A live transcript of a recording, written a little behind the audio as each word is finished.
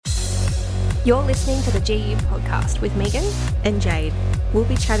You're listening to the GU podcast with Megan and Jade. We'll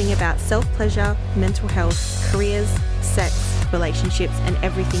be chatting about self-pleasure, mental health, careers, sex, relationships, and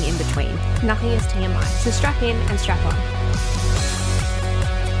everything in between. Nothing is TMI, so strap in and strap on.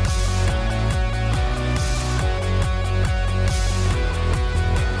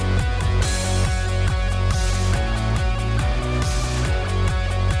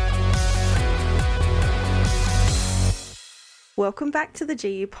 Welcome back to the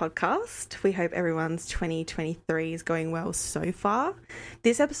GU podcast. We hope everyone's 2023 is going well so far.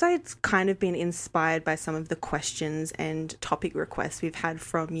 This episode's kind of been inspired by some of the questions and topic requests we've had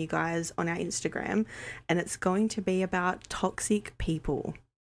from you guys on our Instagram, and it's going to be about toxic people.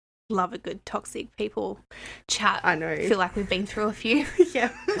 Love a good toxic people chat. I know. I feel like we've been through a few. Yeah.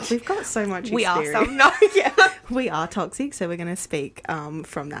 We've got so much experience. We are some. No. Yeah. We are toxic, so we're going to speak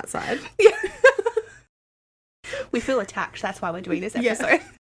from that side. Yeah. We feel attacked. That's why we're doing this episode.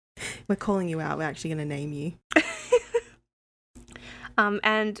 Yeah. We're calling you out. We're actually going to name you.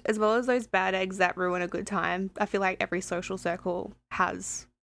 And as well as those bad eggs that ruin a good time, I feel like every social circle has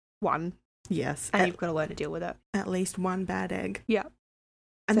one. Yes. And you've got to learn to deal with it. At least one bad egg. Yeah.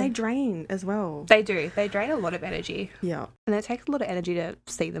 And they drain as well. They do. They drain a lot of energy. Yeah. And it takes a lot of energy to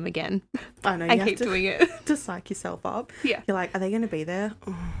see them again. I know. And keep doing it. To psych yourself up. Yeah. You're like, are they going to be there?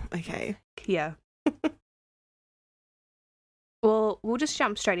 Oh, okay. Yeah. Well, we'll just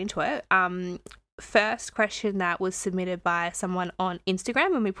jump straight into it. First question that was submitted by someone on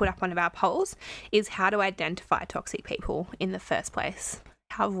Instagram when we put up one of our polls is how to identify toxic people in the first place.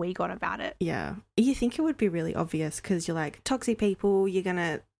 How have we gone about it? Yeah. You think it would be really obvious because you're like, toxic people, you're going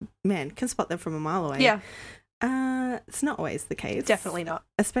to, can spot them from a mile away. Yeah. It's not always the case. Definitely not.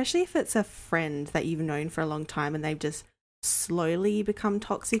 Especially if it's a friend that you've known for a long time and they've just slowly become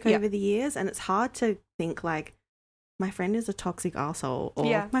toxic over the years. And it's hard to think like, my friend is a toxic asshole,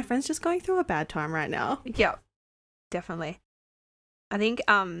 or my friend's just going through a bad time right now. Yeah, definitely. I think,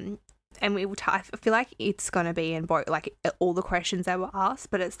 and we will. I feel like it's gonna be in both, like all the questions that were asked,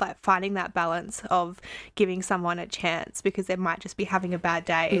 but it's like finding that balance of giving someone a chance because they might just be having a bad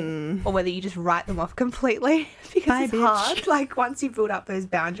day, or whether you just write them off completely because Bye, it's bitch. hard. Like once you build up those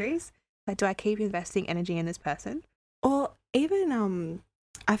boundaries, like do I keep investing energy in this person, or even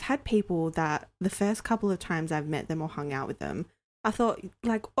I've had people that the first couple of times I've met them or hung out with them, I thought,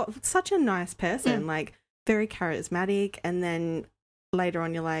 like, oh, such a nice person, like, very charismatic. And then later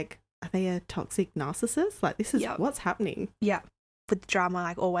on, you're like, are they a toxic narcissist? Like, this is what's happening. Yeah. With drama,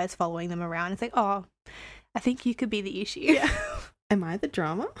 like, always following them around. It's like, oh, I think you could be the issue. Yeah. Am I the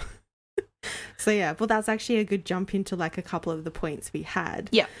drama? So, yeah, well, that's actually a good jump into, like, a couple of the points we had.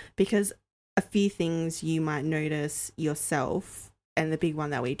 Yeah. Because a few things you might notice yourself, and the big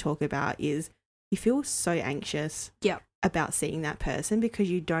one that we talk about is you feel so anxious about seeing that person because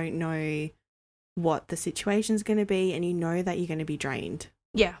you don't know what the situation's going to be and you know that you're going to be drained.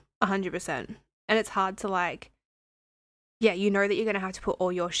 Yeah, 100%. And it's hard to like, you know that you're going to have to put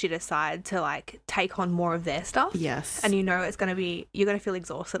all your shit aside to like take on more of their stuff. Yes. And you know it's going to be, you're going to feel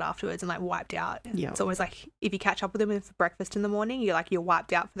exhausted afterwards and like wiped out. Yeah. It's always like if you catch up with them for breakfast in the morning, you're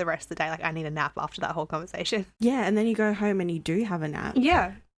wiped out for the rest of the day. Like I need a nap after that whole conversation. Yeah. And then you go home and you do have a nap.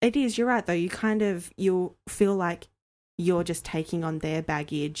 Yeah. It is. You're right though. You'll feel like you're just taking on their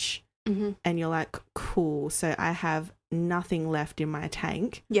baggage and you're like, cool. So I have nothing left in my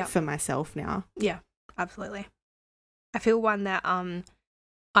tank for myself now. Yeah, absolutely. I feel one that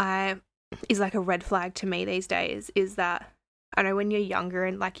is like a red flag to me these days is that I know when you're younger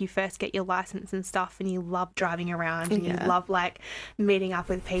and like you first get your license and stuff and you love driving around and you love like meeting up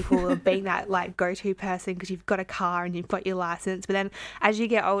with people or being that like go-to person because you've got a car and you've got your license. But then as you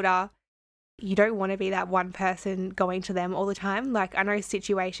get older, you don't want to be that one person going to them all the time. Like I know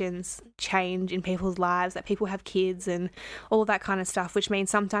situations change in people's lives, that people have kids and all that kind of stuff, which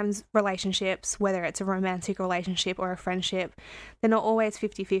means sometimes relationships, whether it's a romantic relationship or a friendship, they're not always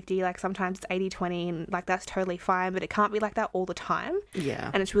 50-50. Like sometimes it's 80-20 and like that's totally fine, but it can't be like that all the time.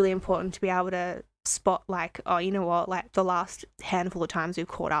 Yeah. And it's really important to be able to spot like, oh, you know what, like the last handful of times we've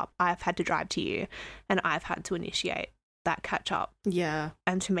caught up, I've had to drive to you and I've had to initiate that catch up. Yeah.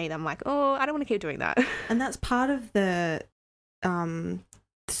 And to me, I'm like, oh, I don't want to keep doing that. And that's part of the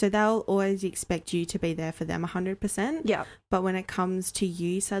so they'll always expect you to be there for them 100%. Yeah. But when it comes to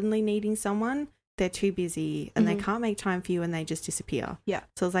you suddenly needing someone, they're too busy and they can't make time for you and they just disappear. Yeah.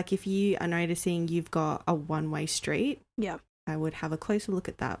 So it's like if you are noticing you've got a one-way street, I would have a closer look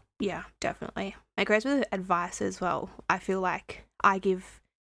at that. Yeah, definitely. It goes with advice as well. I feel like I give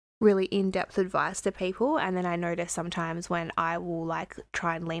really in-depth advice to people, and then I notice sometimes when I will like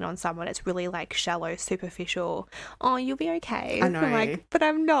try and lean on someone, it's really like shallow, superficial. Oh, you'll be okay. I know. I'm like, but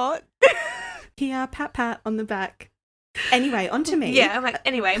I'm not. Here, pat on the back. Anyway, on to me. Yeah, I'm like,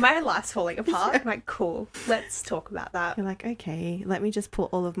 anyway, my life's falling apart. I'm like, cool, let's talk about that. You're like, okay, let me just put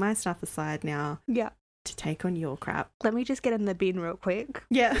all of my stuff aside now. Yeah. To take on your crap. Let me just get in the bin real quick.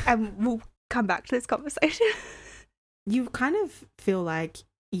 Yeah. And we'll come back to this conversation. You kind of feel like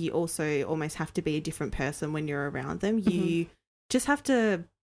you also almost have to be a different person when you're around them. You just have to,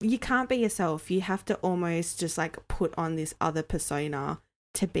 you can't be yourself. You have to almost just like put on this other persona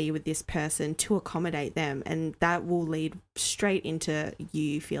to be with this person to accommodate them, and that will lead straight into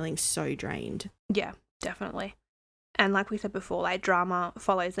you feeling so drained. Yeah, definitely. And like we said before, like drama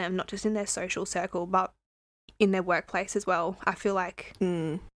follows them not just in their social circle but in their workplace as well. I feel like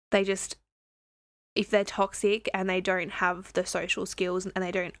they just, if they're toxic and they don't have the social skills and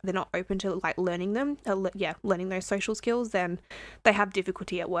they're not open to like learning them, learning those social skills, then they have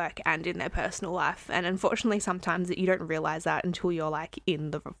difficulty at work and in their personal life. And unfortunately, sometimes you don't realize that until you're like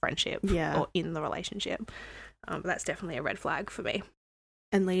in the friendship or in the relationship. But that's definitely a red flag for me.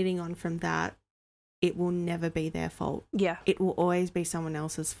 And leading on from that, it will never be their fault. Yeah. It will always be someone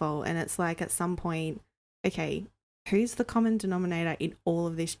else's fault. And it's like at some point, okay, who's the common denominator in all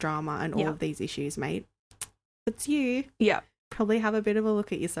of this drama and all of these issues, mate? It's you. Yeah. Probably have a bit of a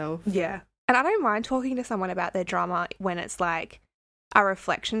look at yourself. Yeah. And I don't mind talking to someone about their drama when it's like a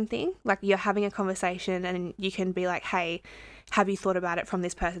reflection thing. Like you're having a conversation and you can be like, hey, have you thought about it from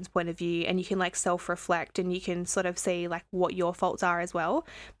this person's point of view? And you can like self-reflect and you can sort of see like what your faults are as well.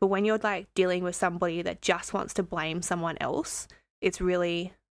 But when you're like dealing with somebody that just wants to blame someone else, it's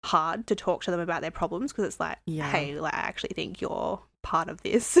really hard to talk to them about their problems because it's like, hey, like, I actually think you're part of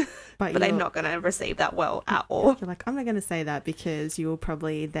this, but they're not going to receive that well at all. You're like, I'm not going to say that because you will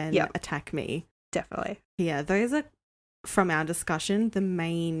probably then attack me. Definitely. Yeah, those are, from our discussion, the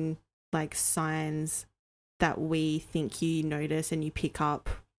main like signs that we think you notice and you pick up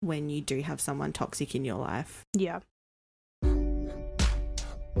when you do have someone toxic in your life. Yeah.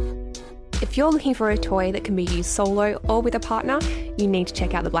 If you're looking for a toy that can be used solo or with a partner, you need to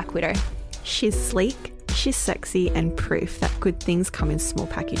check out the Black Widow. She's sleek, she's sexy, and proof that good things come in small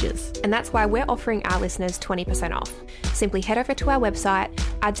packages. And that's why we're offering our listeners 20% off. Simply head over to our website,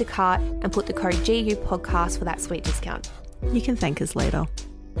 add to cart, and put the code GU podcast for that sweet discount. You can thank us later.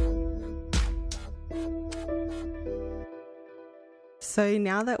 So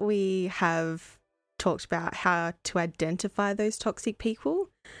now that we have talked about how to identify those toxic people,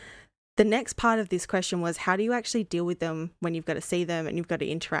 the next part of this question was, how do you actually deal with them when you've got to see them and you've got to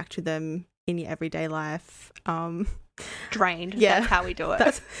interact with them in your everyday life? Drained. Yeah. That's how we do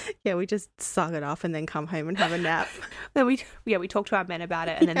it. We just suck it up and then come home and have a nap. Then we talk to our men about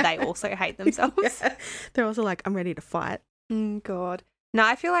it and then they also hate themselves. They're also like, I'm ready to fight. God. No,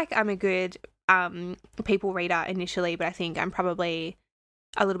 I feel like I'm a good people reader initially, but I think I'm probably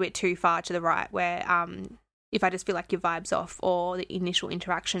a little bit too far to the right where if I just feel like your vibe's off or the initial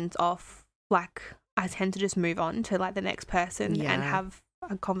interaction's off, like I tend to just move on to like the next person and have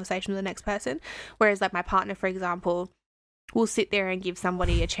a conversation with the next person. Whereas like my partner, for example, will sit there and give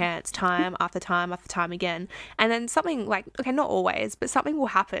somebody a chance time after time after time again. And then something like, okay, not always, but something will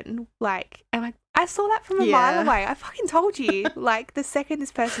happen. Like, I'm like, I saw that from a mile away. I fucking told you. Like the second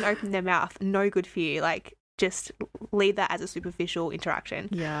this person opened their mouth, no good for you. Like just leave that as a superficial interaction.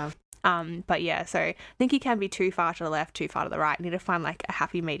 Yeah. But yeah, so I think you can be too far to the left, too far to the right. You need to find like a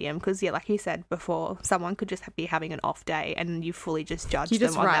happy medium because like you said before, someone could just be having an off day and you fully just judge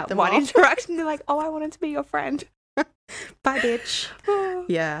them on that one interaction. They're like, oh, I wanted to be your friend. Bye, bitch.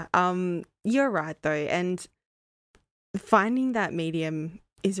 Yeah. You're right though, and finding that medium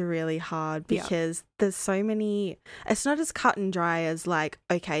is really hard because there's so many, it's not as cut and dry as like,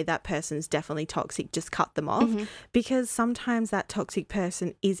 okay, that person's definitely toxic, just cut them off, because sometimes that toxic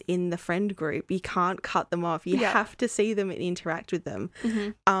person is in the friend group. You can't cut them off. You have to see them and interact with them.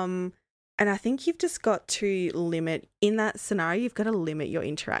 And I think you've just got to limit, in that scenario, you've got to limit your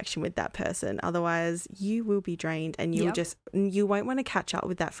interaction with that person. Otherwise you will be drained and you won't want to catch up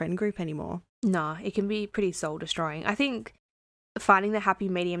with that friend group anymore. No, it can be pretty soul destroying. I think finding the happy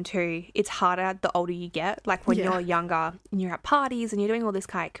medium too, it's harder the older you get. Like when you're younger and you're at parties and you're doing all this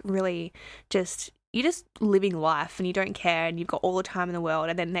kind of really you're just living life and you don't care and you've got all the time in the world,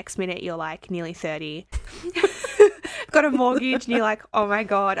 and then next minute you're like nearly 30, got a mortgage and you're like, oh my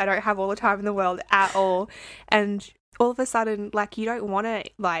God, I don't have all the time in the world at all. And all of a sudden, like, you don't want to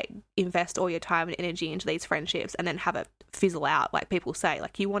like invest all your time and energy into these friendships and then have it fizzle out, like people say.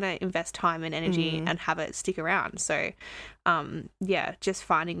 Like, you want to invest time and energy and have it stick around. So just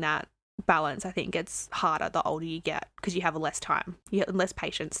finding that balance, I think, gets harder the older you get because you have less time, you have less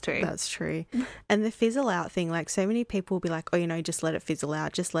patience too. That's true. And the fizzle out thing, like so many people will be like, oh, you know, just let it fizzle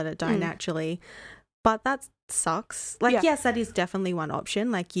out, just let it die naturally. But that sucks. Like, yes, that is definitely one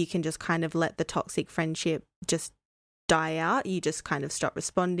option. Like, you can just kind of let the toxic friendship just die out. You just kind of stop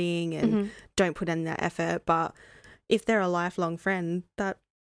responding and don't put in that effort. But if they're a lifelong friend, that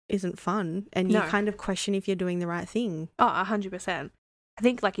isn't fun. And you kind of question if you're doing the right thing. Oh, 100%. I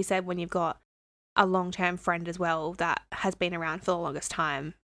think, like you said, when you've got a long-term friend as well that has been around for the longest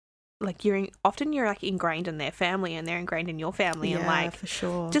time, like you're like ingrained in their family and they're ingrained in your family. And like, for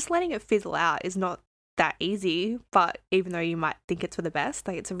sure. Just letting it fizzle out is not that easy, but even though you might think it's for the best,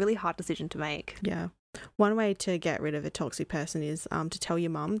 like it's a really hard decision to make. Yeah. One way to get rid of a toxic person is to tell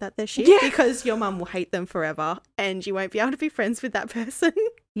your mum that they're shit, because your mum will hate them forever and you won't be able to be friends with that person.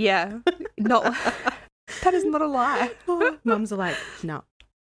 Yeah. That is not a lie. Mums are like, no.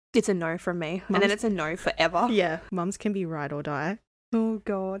 It's a no from me. And then it's a no forever. Yeah. Mums can be ride or die. Oh,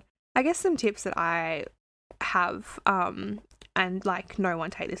 God. I guess some tips that I have, and like no one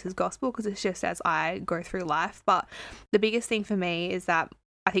take this as gospel because it's just as I go through life. But the biggest thing for me is that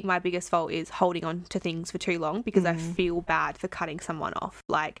I think my biggest fault is holding on to things for too long because I feel bad for cutting someone off.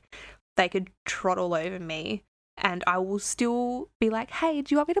 Like they could trot all over me and I will still be like, hey,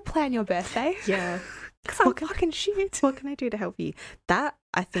 do you want me to plan your birthday? Yeah. Because I'm fucking shit. What can I do to help you? That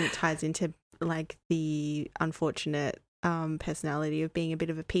I think ties into like the unfortunate personality of being a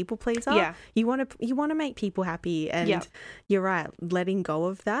bit of a people pleaser. Yeah. You want to make people happy, and you're right, letting go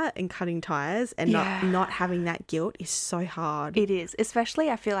of that and cutting ties and not having that guilt is so hard. It is,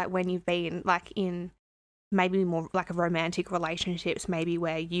 especially I feel like when you've been like in maybe more like a romantic relationships, maybe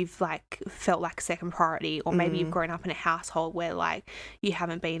where you've like felt like second priority, or maybe you've grown up in a household where like you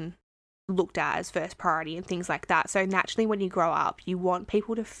haven't been looked at as first priority and things like that. So naturally when you grow up you want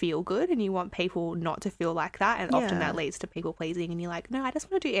people to feel good and you want people not to feel like that, and often that leads to people pleasing and you're like, no, I just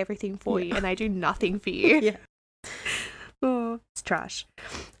want to do everything for you and I do nothing for you. Oh, it's trash.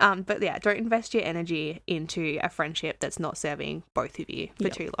 But yeah, don't invest your energy into a friendship that's not serving both of you for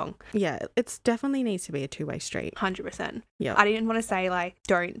too long. Yeah, it's definitely needs to be a two-way street. 100%. Yeah. I didn't want to say like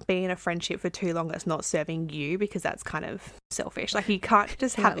don't be in a friendship for too long that's not serving you, because that's kind of selfish. Like you can't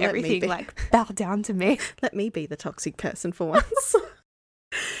just have everything like bow down to me. Let me be the toxic person for once.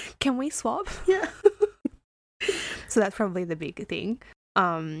 Can we swap? Yeah. So that's probably the big thing.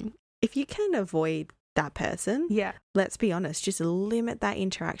 If you can avoid that person, let's be honest, just limit that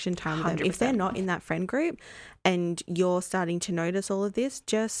interaction time with them. If they're not in that friend group and you're starting to notice all of this,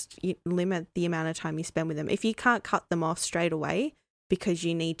 just limit the amount of time you spend with them. If you can't cut them off straight away because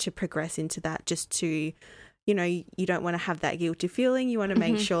you need to progress into that, just to, you know, you don't want to have that guilty feeling, you want to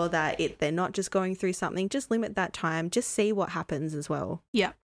make sure that they're not just going through something, just limit that time, just see what happens as well.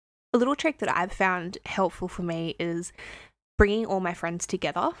 Yeah. A little trick that I've found helpful for me is bringing all my friends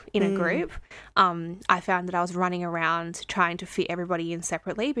together in a group. I found that I was running around trying to fit everybody in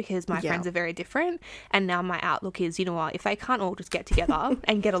separately because my friends are very different. And now my outlook is, you know what, if they can't all just get together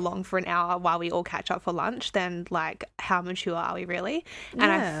and get along for an hour while we all catch up for lunch, then like how mature are we really?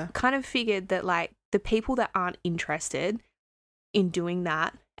 And I've kind of figured that like the people that aren't interested in doing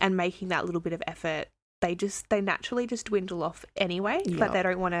that and making that little bit of effort, they naturally just dwindle off anyway. Like they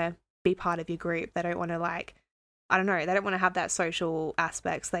don't want to be part of your group. They don't want to like, I don't know, they don't want to have that social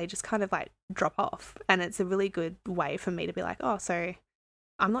aspects. They just kind of like drop off. And it's a really good way for me to be like, oh, so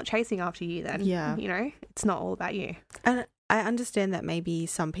I'm not chasing after you then. Yeah. You know, it's not all about you. And I understand that maybe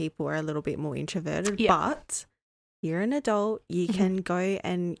some people are a little bit more introverted, but you're an adult. You can go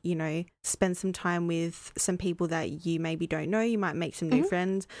and, you know, spend some time with some people that you maybe don't know. You might make some new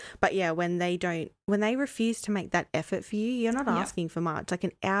friends. But yeah, when they refuse to make that effort for you, you're not asking for much. Like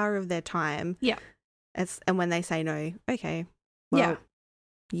an hour of their time. Yeah. And when they say no, okay, well,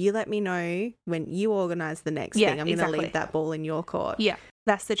 you let me know when you organise the next thing. I'm going to leave that ball in your court. Yeah,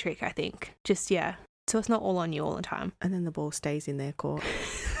 that's the trick, I think. Just, so it's not all on you all the time. And then the ball stays in their court.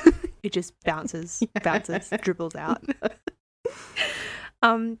 It just bounces, dribbles out.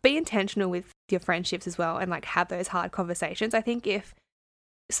 Be intentional with your friendships as well and, like, have those hard conversations. I think if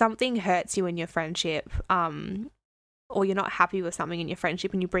something hurts you in your friendship, or you're not happy with something in your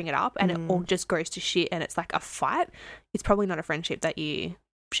friendship and you bring it up and it all just goes to shit and it's like a fight, it's probably not a friendship that you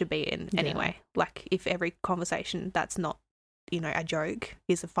should be in anyway. Like if every conversation that's not, you know, a joke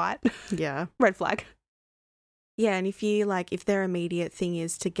is a fight. Yeah. Red flag. Yeah, and if you like, if their immediate thing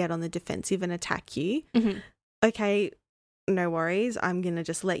is to get on the defensive and attack you, okay, no worries. I'm going to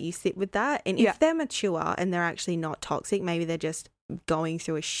just let you sit with that. And if they're mature and they're actually not toxic, maybe they're just going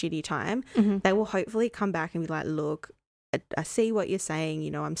through a shitty time, they will hopefully come back and be like, look, I see what you're saying,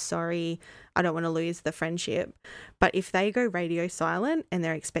 you know, I'm sorry, I don't want to lose the friendship. But if they go radio silent and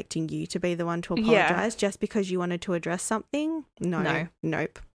they're expecting you to be the one to apologize just because you wanted to address something, nope.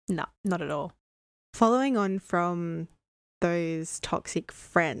 No, not at all. Following on from those toxic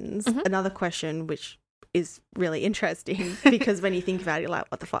friends, another question which is really interesting because when you think about it, like,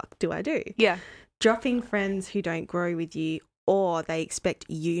 what the fuck do I do? Yeah. Dropping friends who don't grow with you, or they expect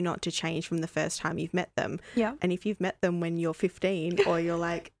you not to change from the first time you've met them. Yeah. And if you've met them when you're 15 or you're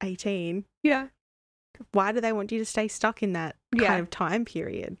like 18, yeah, why do they want you to stay stuck in that kind of time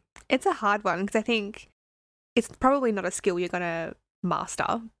period? It's a hard one because I think it's probably not a skill you're going to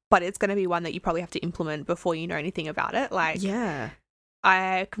master, but it's going to be one that you probably have to implement before you know anything about it. Like, yeah,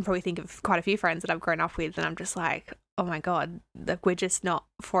 I can probably think of quite a few friends that I've grown up with and I'm just like, oh my God, like, we're just not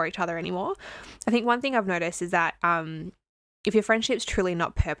for each other anymore. I think one thing I've noticed is that if your friendship's truly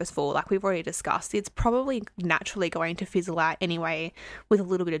not purposeful, like we've already discussed, it's probably naturally going to fizzle out anyway with a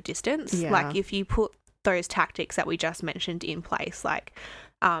little bit of distance. Yeah. Like if you put those tactics that we just mentioned in place, like,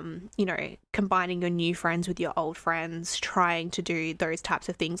 you know, combining your new friends with your old friends, trying to do those types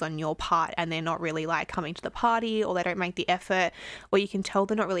of things on your part and they're not really like coming to the party or they don't make the effort, or you can tell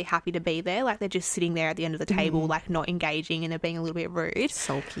they're not really happy to be there. Like they're just sitting there at the end of the table, like not engaging and they're being a little bit rude.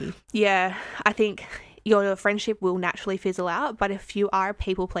 Sulky. Yeah, I think your friendship will naturally fizzle out, but if you are a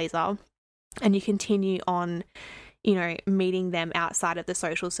people pleaser and you continue on, you know, meeting them outside of the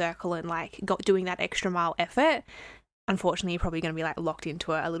social circle and like doing that extra mile effort, unfortunately you're probably going to be like locked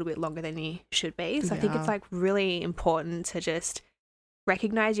into it a little bit longer than you should be. So I think it's like really important to just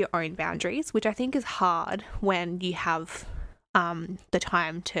recognize your own boundaries, which I think is hard when you have the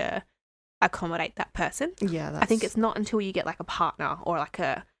time to accommodate that person. Yeah, I think it's not until you get like a partner or like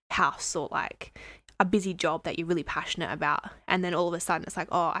a house or like a busy job that you're really passionate about, and then all of a sudden it's like,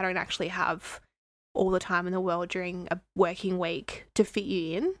 oh, I don't actually have all the time in the world during a working week to fit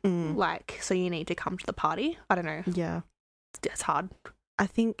you in, like, so you need to come to the party. I don't know. Yeah, it's hard. I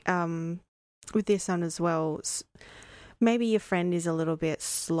think with this one as well, maybe your friend is a little bit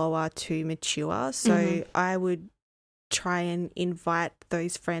slower to mature, so I would try and invite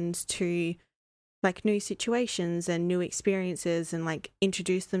those friends to like new situations and new experiences and like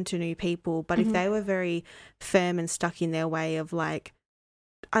introduce them to new people. But if they were very firm and stuck in their way of like,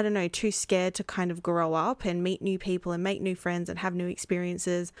 I don't know, too scared to kind of grow up and meet new people and make new friends and have new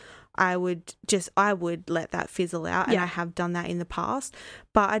experiences, I would let that fizzle out. And I have done that in the past,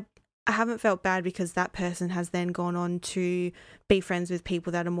 but I haven't felt bad because that person has then gone on to be friends with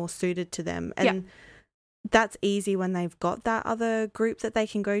people that are more suited to them. And that's easy when they've got that other group that they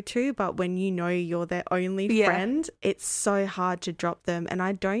can go to, but when you know you're their only friend, it's so hard to drop them. And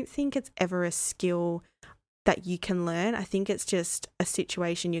I don't think it's ever a skill that you can learn. I think it's just a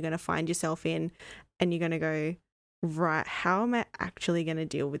situation you're going to find yourself in and you're going to go, right, how am I actually going to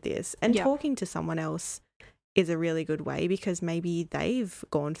deal with this? And talking to someone else is a really good way because maybe they've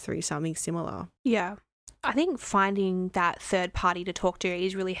gone through something similar. Yeah. I think finding that third party to talk to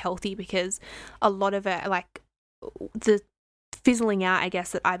is really healthy because a lot of it, like the fizzling out, I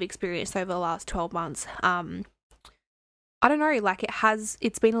guess, that I've experienced over the last 12 months, I don't know, like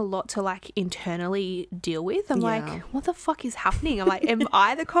it's been a lot to like internally deal with. I'm like, what the fuck is happening? I'm like, am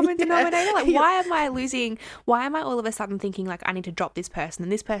I the common denominator? Like, why am I all of a sudden thinking like I need to drop this person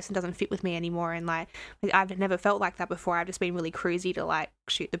and this person doesn't fit with me anymore? And like I've never felt like that before. I've just been really cruisy to like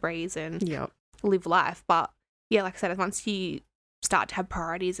shoot the breeze and live life. But yeah, like I said, once you start to have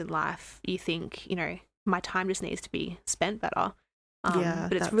priorities in life, you think, you know, my time just needs to be spent better.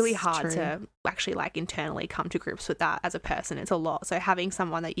 But it's really hard to actually like internally come to grips with that as a person. It's a lot. So having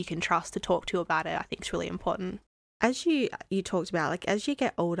someone that you can trust to talk to about it, I think is really important. As you talked about, like as you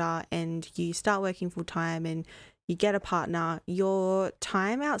get older and you start working full time and you get a partner, your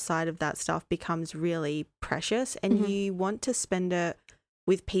time outside of that stuff becomes really precious and you want to spend it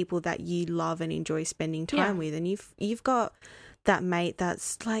with people that you love and enjoy spending time with. And you've got that mate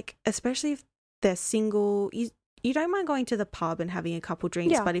that's like, especially if they're single, you don't mind going to the pub and having a couple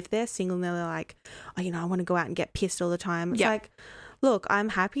drinks, but if they're single and they're like, oh, you know, I want to go out and get pissed all the time. It's like, look, I'm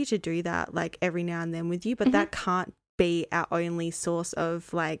happy to do that like every now and then with you, but that can't be our only source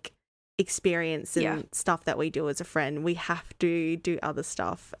of like experience and stuff that we do as a friend. We have to do other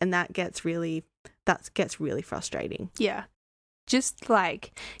stuff, and that gets really frustrating. Yeah. Just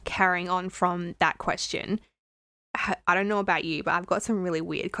like carrying on from that question, I don't know about you, but I've got some really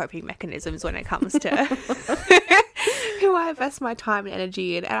weird coping mechanisms when it comes to who I invest my time and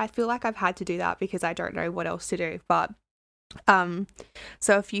energy in. And I feel like I've had to do that because I don't know what else to do. But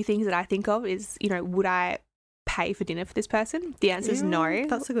so a few things that I think of is, you know, would I pay for dinner for this person? The answer is no.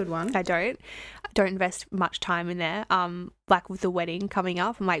 That's a good one. I don't invest much time in there. Like with the wedding coming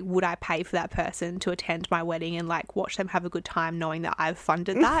up, I'm like, would I pay for that person to attend my wedding and like watch them have a good time knowing that I've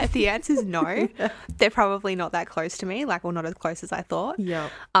funded that? If the answer is no, they're probably not that close to me, like, or not as close as I thought. Yeah.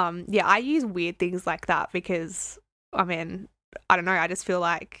 Yeah, I use weird things like that because, I mean, I don't know, I just feel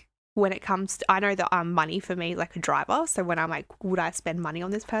like when it comes to, I know that money for me is like a driver. So when I'm like, would I spend money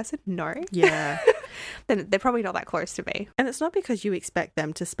on this person? No. Yeah. Then they're probably not that close to me. And it's not because you expect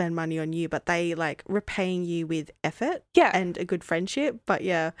them to spend money on you, but they like repaying you with effort and a good friendship. But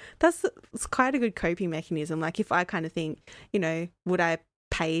yeah, it's quite a good coping mechanism. Like if I kind of think, you know, would I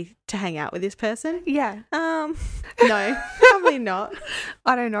pay to hang out with this person? Yeah. No, probably not.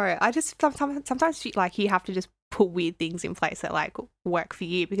 I don't know. I just sometimes like you have to just put weird things in place that like work for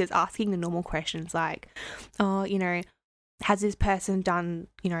you, because asking the normal questions like, oh, you know, has this person done,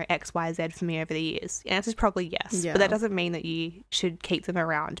 you know, X, Y, Z for me over the years? The answer is probably yes. Yeah. But that doesn't mean that you should keep them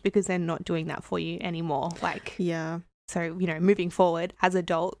around because they're not doing that for you anymore. Like, yeah. So, you know, moving forward as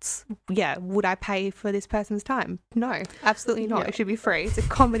adults, yeah, would I pay for this person's time? No, absolutely not. Yeah. It should be free. It's a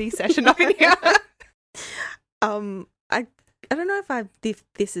comedy session up in here. I don't know if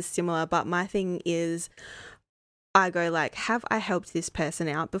this is similar, but my thing is I go like, have I helped this person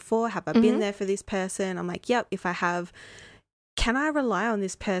out before? Have I been there for this person? I'm like, yep, if I have, can I rely on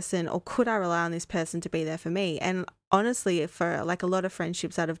this person, or could I rely on this person to be there for me? And honestly, for like a lot of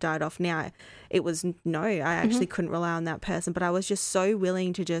friendships that have died off now, it was no, I actually couldn't rely on that person, but I was just so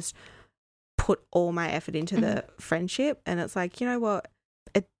willing to just put all my effort into the friendship. And it's like, you know what,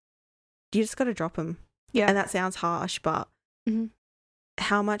 you just got to drop them. Yeah. And that sounds harsh, but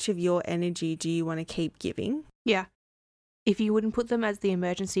how much of your energy do you want to keep giving? Yeah. If you wouldn't put them as the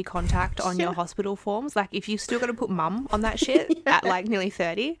emergency contact on your hospital forms, like if you still got to put mum on that shit at like nearly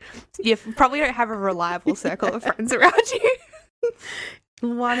 30, you probably don't have a reliable circle of friends around you.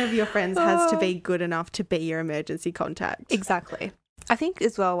 One of your friends has to be good enough to be your emergency contact. Exactly. I think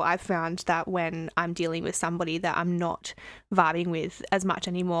as well, I've found that when I'm dealing with somebody that I'm not vibing with as much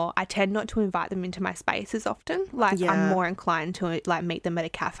anymore, I tend not to invite them into my space as often. Like I'm more inclined to like meet them at a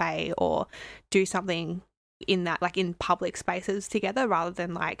cafe or do something in that, like in public spaces together, rather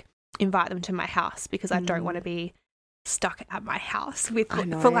than like invite them to my house, because I don't want to be stuck at my house with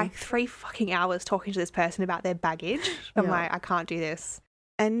for like 3 fucking hours talking to this person about their baggage. I'm like, I can't do this.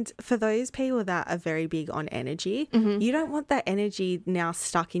 And for those people that are very big on energy, you don't want that energy now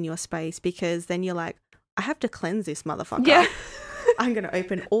stuck in your space, because then you're like, I have to cleanse this motherfucker. Yeah. I'm going to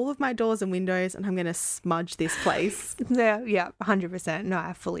open all of my doors and windows and I'm going to smudge this place. Yeah, 100%. No,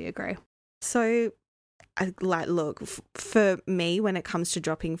 I fully agree. So, look, for me, when it comes to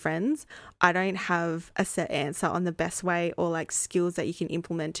dropping friends, I don't have a set answer on the best way or like skills that you can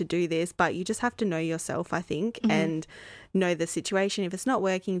implement to do this, but you just have to know yourself, I think, and know the situation. If it's not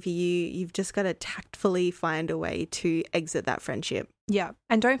working for you, you've just got to tactfully find a way to exit that friendship. Yeah,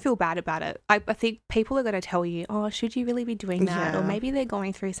 and don't feel bad about it. I think people are going to tell you, oh, should you really be doing that? Or maybe they're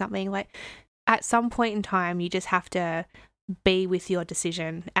going through something. Like at some point in time, you just have to be with your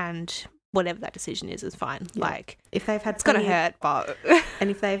decision, and whatever that decision is fine. Yeah. Like if they've had, it's gonna hurt, but and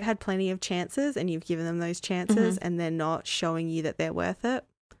if they've had plenty of chances and you've given them those chances and they're not showing you that they're worth it,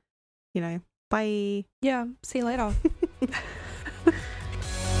 you know, bye. Yeah, see you later.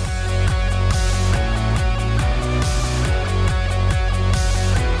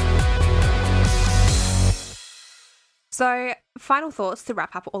 So, final thoughts to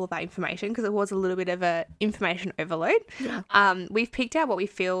wrap up all of that information, because it was a little bit of a information overload. Yeah. We've picked out what we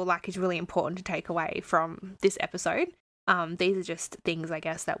feel like is really important to take away from this episode. These are just things, I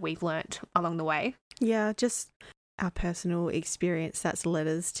guess, that we've learnt along the way. Yeah, just our personal experience that's led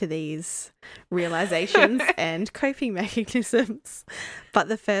us to these realizations and coping mechanisms. But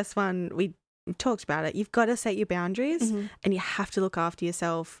the first one, we talked about it. You've got to set your boundaries and you have to look after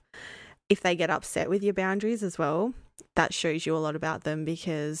yourself. If they get upset with your boundaries as well, that shows you a lot about them,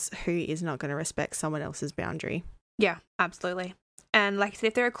 because who is not going to respect someone else's boundary? Yeah, absolutely. And like I said,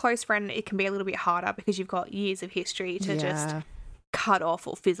 if they're a close friend, it can be a little bit harder because you've got years of history to just cut off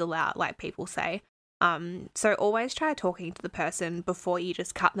or fizzle out, like people say. So always try talking to the person before you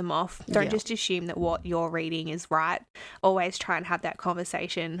just cut them off. Don't just assume that what you're reading is right. Always try and have that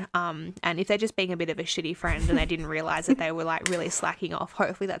conversation. And if they're just being a bit of a shitty friend and they didn't realize that they were like really slacking off,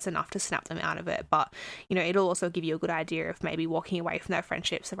 hopefully that's enough to snap them out of it. But, you know, it'll also give you a good idea if maybe walking away from that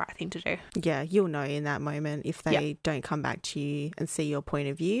friendship's the right thing to do. Yeah, you'll know in that moment if they don't come back to you and see your point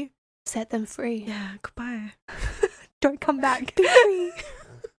of view. Set them free. Yeah, goodbye. Don't come back. Be free.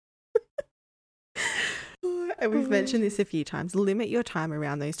 And we've mentioned this a few times. Limit your time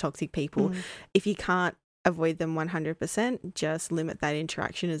around those toxic people. If you can't avoid them 100%. Just limit that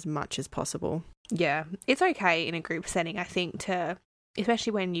interaction as much as possible. Yeah, it's okay in a group setting, I think, to,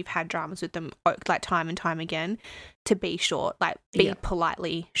 especially when you've had dramas with them like time and time again, to be short, like be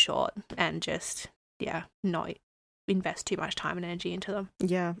politely short and just, not invest too much time and energy into them.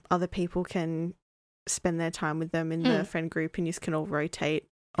 Yeah, other people can spend their time with them in the friend group and you can all rotate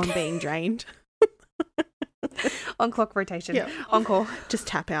on being drained. On clock rotation. Yeah. On call. Just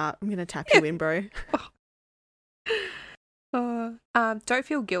tap out. I'm going to tap you in, bro. Don't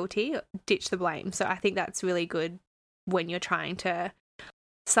feel guilty. Ditch the blame. So I think that's really good when you're trying to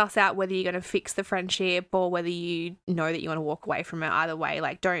suss out whether you're going to fix the friendship or whether you know that you want to walk away from it. Either way,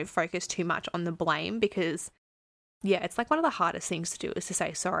 like, don't focus too much on the blame because, it's like one of the hardest things to do is to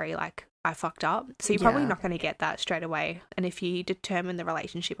say, sorry, like, I fucked up. So you're probably not going to get that straight away. And if you determine the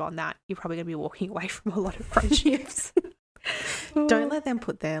relationship on that, you're probably going to be walking away from a lot of friendships. Don't let them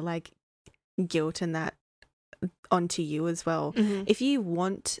put their, like, guilt and that onto you as well. Mm-hmm. If you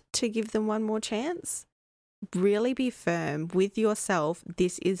want to give them one more chance, really be firm with yourself.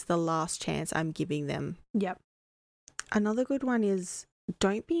 This is the last chance I'm giving them. Yep. Another good one is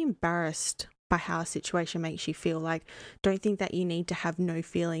don't be embarrassed by how a situation makes you feel. Like, don't think that you need to have no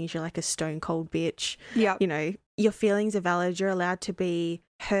feelings. You're like a stone cold bitch. Yeah. You know, your feelings are valid. You're allowed to be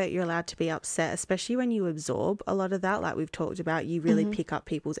hurt. You're allowed to be upset, especially when you absorb a lot of that. Like we've talked about, you really pick up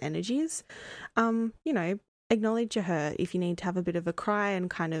people's energies. You know, acknowledge your hurt. If you need to have a bit of a cry and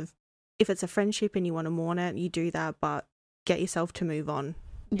kind of, if it's a friendship and you want to mourn it, you do that, but get yourself to move on.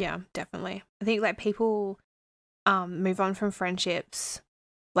 Yeah, definitely. I think like people move on from friendships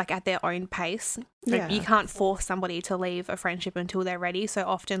like at their own pace. Like, you can't force somebody to leave a friendship until they're ready. So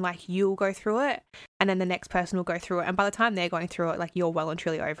often like you'll go through it and then the next person will go through it. And by the time they're going through it, like you're well and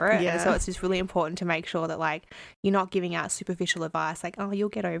truly over it. Yeah. And so it's just really important to make sure that like you're not giving out superficial advice like, oh, you'll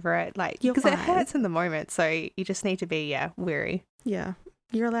get over it. Like, because it hurts in the moment. So you just need to be, wary. Yeah.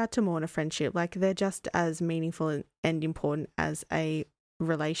 You're allowed to mourn a friendship. Like they're just as meaningful and important as a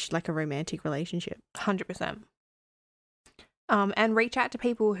like a romantic relationship. 100%. And reach out to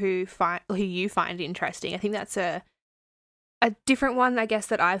people who you find interesting. I think that's a different one, I guess,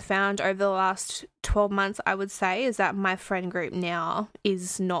 that I've found over the last 12 months, I would say, is that my friend group now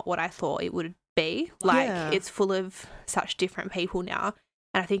is not what I thought it would be. Like, it's full of such different people now.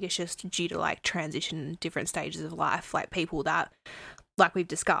 And I think it's just due to, like, transition, different stages of life, like people that, like we've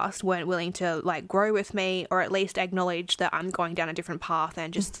discussed, weren't willing to, like, grow with me or at least acknowledge that I'm going down a different path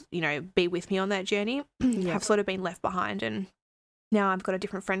and just, you know, be with me on that journey. Have sort of been left behind, and now I've got a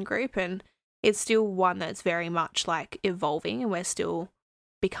different friend group and it's still one that's very much like evolving and we're still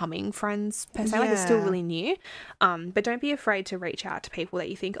becoming friends per se. Like it's still really new. But don't be afraid to reach out to people that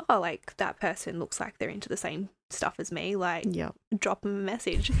you think, oh, like that person looks like they're into the same stuff as me. Like drop them a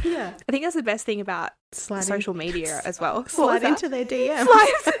message. Yeah. I think that's the best thing about social media as well. Slide into their DMs.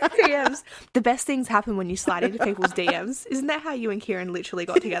 Slide into their DMs. The best things happen when you slide into people's DMs. Isn't that how you and Kieran literally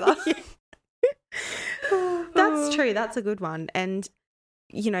got together? That's true. That's a good one. And,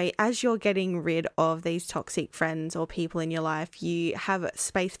 you know, as you're getting rid of these toxic friends or people in your life, you have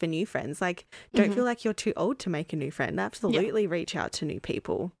space for new friends. Like, don't feel like you're too old to make a new friend. Absolutely reach out to new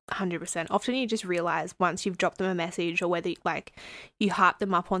people. 100%. Often you just realise once you've dropped them a message or whether, like, you hype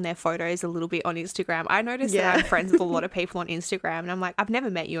them up on their photos a little bit on Instagram. I noticed that I'm friends with a lot of people on Instagram and I'm like, I've never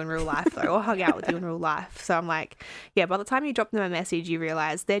met you in real life, though, or hung out with you in real life. So I'm like, by the time you drop them a message, you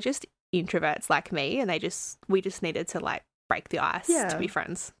realise they're just introverts like me and we just needed to like break the ice to be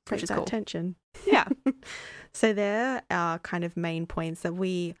friends, which is cool. Tension. Yeah. So there are kind of main points that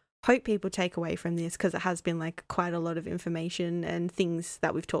we hope people take away from this, because it has been like quite a lot of information and things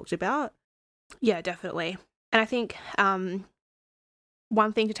that we've talked about. Yeah, definitely. And I think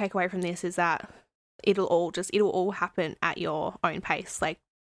one thing to take away from this is that it'll all happen at your own pace. Like,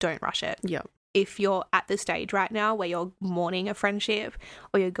 don't rush it. Yeah. If you're at the stage right now where you're mourning a friendship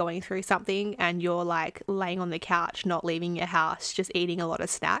or you're going through something and you're like laying on the couch, not leaving your house, just eating a lot of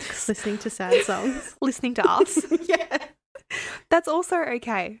snacks, listening to sad songs, listening to us, that's also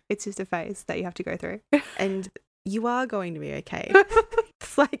okay. It's just a phase that you have to go through. And you are going to be okay.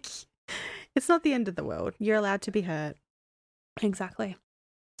 It's like, it's not the end of the world. You're allowed to be hurt. Exactly.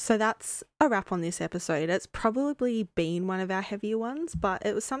 So that's a wrap on this episode. It's probably been one of our heavier ones, but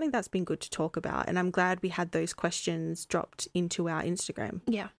it was something that's been good to talk about. And I'm glad we had those questions dropped into our Instagram.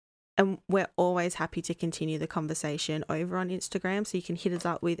 Yeah. And we're always happy to continue the conversation over on Instagram. So you can hit us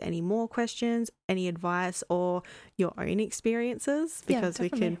up with any more questions, any advice, or your own experiences, because we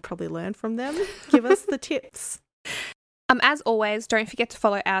can probably learn from them. Give us the tips. As always, don't forget to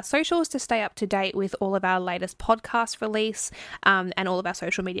follow our socials to stay up to date with all of our latest podcast release and all of our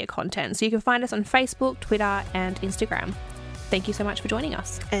social media content. So you can find us on Facebook, Twitter, and Instagram. Thank you so much for joining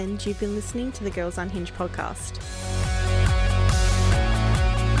us. And you've been listening to the Girls Unhinged podcast.